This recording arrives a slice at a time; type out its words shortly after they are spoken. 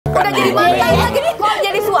jadi bayi lagi nih, kok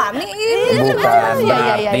jadi suami? Bukan,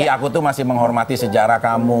 berarti aku tuh masih menghormati sejarah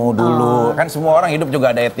kamu dulu. Kan semua orang hidup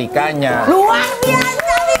juga ada etikanya. Luar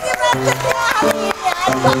biasa bikin rambutnya.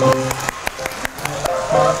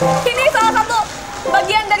 Ini salah satu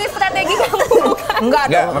bagian dari strategi kamu, bukan? Enggak,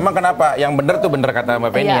 memang kenapa? Yang bener tuh bener kata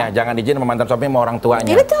Mbak Penny ya. Jangan izin sama mantan suami sama orang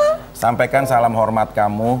tuanya. Betul. Sampaikan salam hormat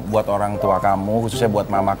kamu buat orang tua kamu, khususnya buat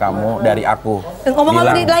mama kamu dari aku.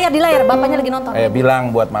 Ngomong-ngomong di layar, bapaknya lagi nonton. Bilang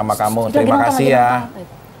buat mama kamu, terima kasih ya.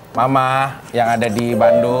 Mama yang ada di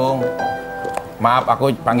Bandung. Maaf, aku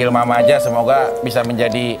panggil mama aja. Semoga bisa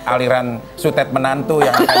menjadi aliran sutet menantu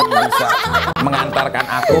yang akan bisa mengantarkan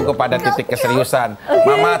aku kepada titik keseriusan.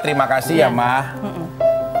 Mama, terima kasih ya, Ma.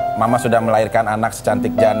 Mama sudah melahirkan anak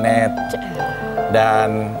secantik Janet.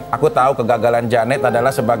 Dan aku tahu kegagalan Janet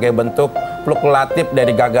adalah sebagai bentuk fluktuatif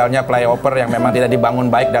dari gagalnya flyover yang memang tidak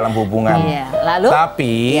dibangun baik dalam hubungan. Lalu?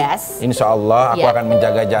 Tapi, insya Allah aku akan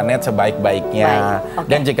menjaga Janet sebaik-baiknya.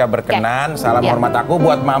 Dan jika berkenan, salam hormat aku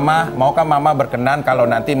buat Mama. Maukah Mama berkenan kalau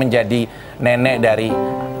nanti menjadi nenek dari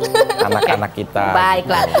anak-anak kita?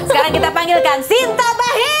 Baiklah. Sekarang kita panggilkan Sinta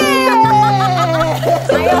Bahir.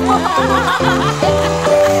 Ayo.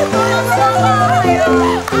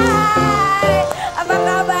 Apa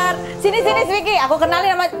kabar? Sini Vicky, aku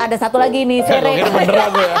kenalin sama ada satu lagi nih, Sere. Bener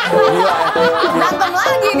aku ya. Berantem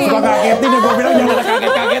lagi nih. Suka kagetin ya, gue bilang jangan ada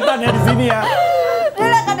kaget-kagetan ya di sini ya.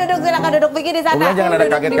 Silakan duduk Vicky di sana. Jangan ada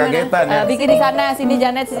kaget-kagetan ya. Vicky di sana, sini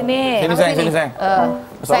Janet sini. Sini sayang.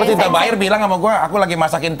 Soalnya Sinta Bahir bilang sama gue, aku lagi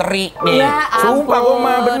masakin teri nih. Ya, sumpah gue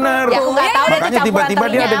mah bener. Ya, aku nggak tahu deh makanya tiba-tiba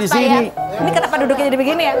dia ada di sini. Ya. Ini kenapa duduknya jadi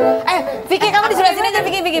begini ya? Vicky kamu di sebelah sini aja,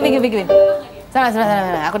 Vicky.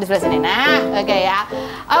 Sana, aku di sebelah sini. Nah, oke ya.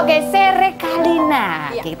 Oke, Sere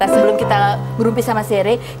Kalina. Kita sebelum kita berumpi sama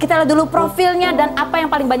Sere, kita lihat dulu profilnya dan apa yang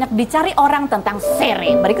paling banyak dicari orang tentang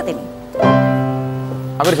Sere. Berikut ini.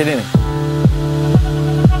 Aku di sini nih.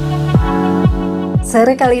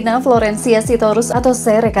 Sere Kalina Florencia Sitorus atau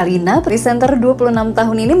Sere Kalina, presenter 26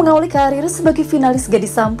 tahun ini mengawali karir sebagai finalis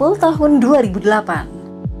Gadis Sampul tahun 2008.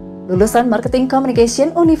 Lulusan Marketing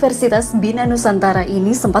Communication Universitas Bina Nusantara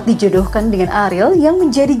ini sempat dijodohkan dengan Ariel yang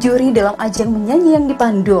menjadi juri dalam ajang menyanyi yang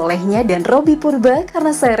dipandu olehnya dan Robby Purba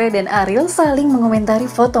karena Sere dan Ariel saling mengomentari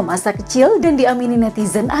foto masa kecil dan diamini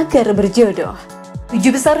netizen agar berjodoh. 7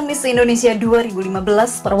 besar Miss Indonesia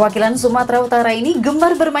 2015 perwakilan Sumatera Utara ini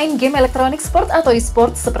gemar bermain game elektronik sport atau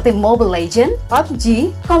e-sport seperti Mobile Legends,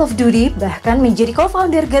 PUBG, Call of Duty, bahkan menjadi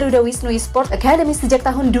co-founder Garuda Wisnu e-sport Academy sejak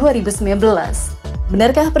tahun 2019.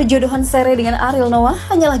 Benarkah perjodohan Sere dengan Ariel Noah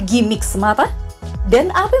hanyalah gimmick semata? Dan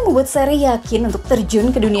apa yang membuat Sere yakin untuk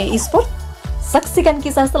terjun ke dunia e-sport? Saksikan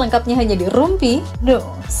kisah selengkapnya hanya di Rumpi, No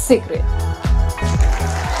Secret.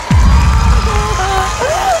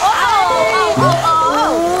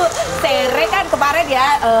 Sere kan kemarin ya,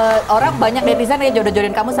 orang banyak netizen yang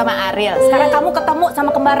jodoh-jodohin kamu sama Ariel. Sekarang kamu ketemu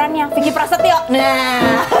sama kembarannya, Vicky Prasetyo.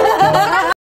 Nah,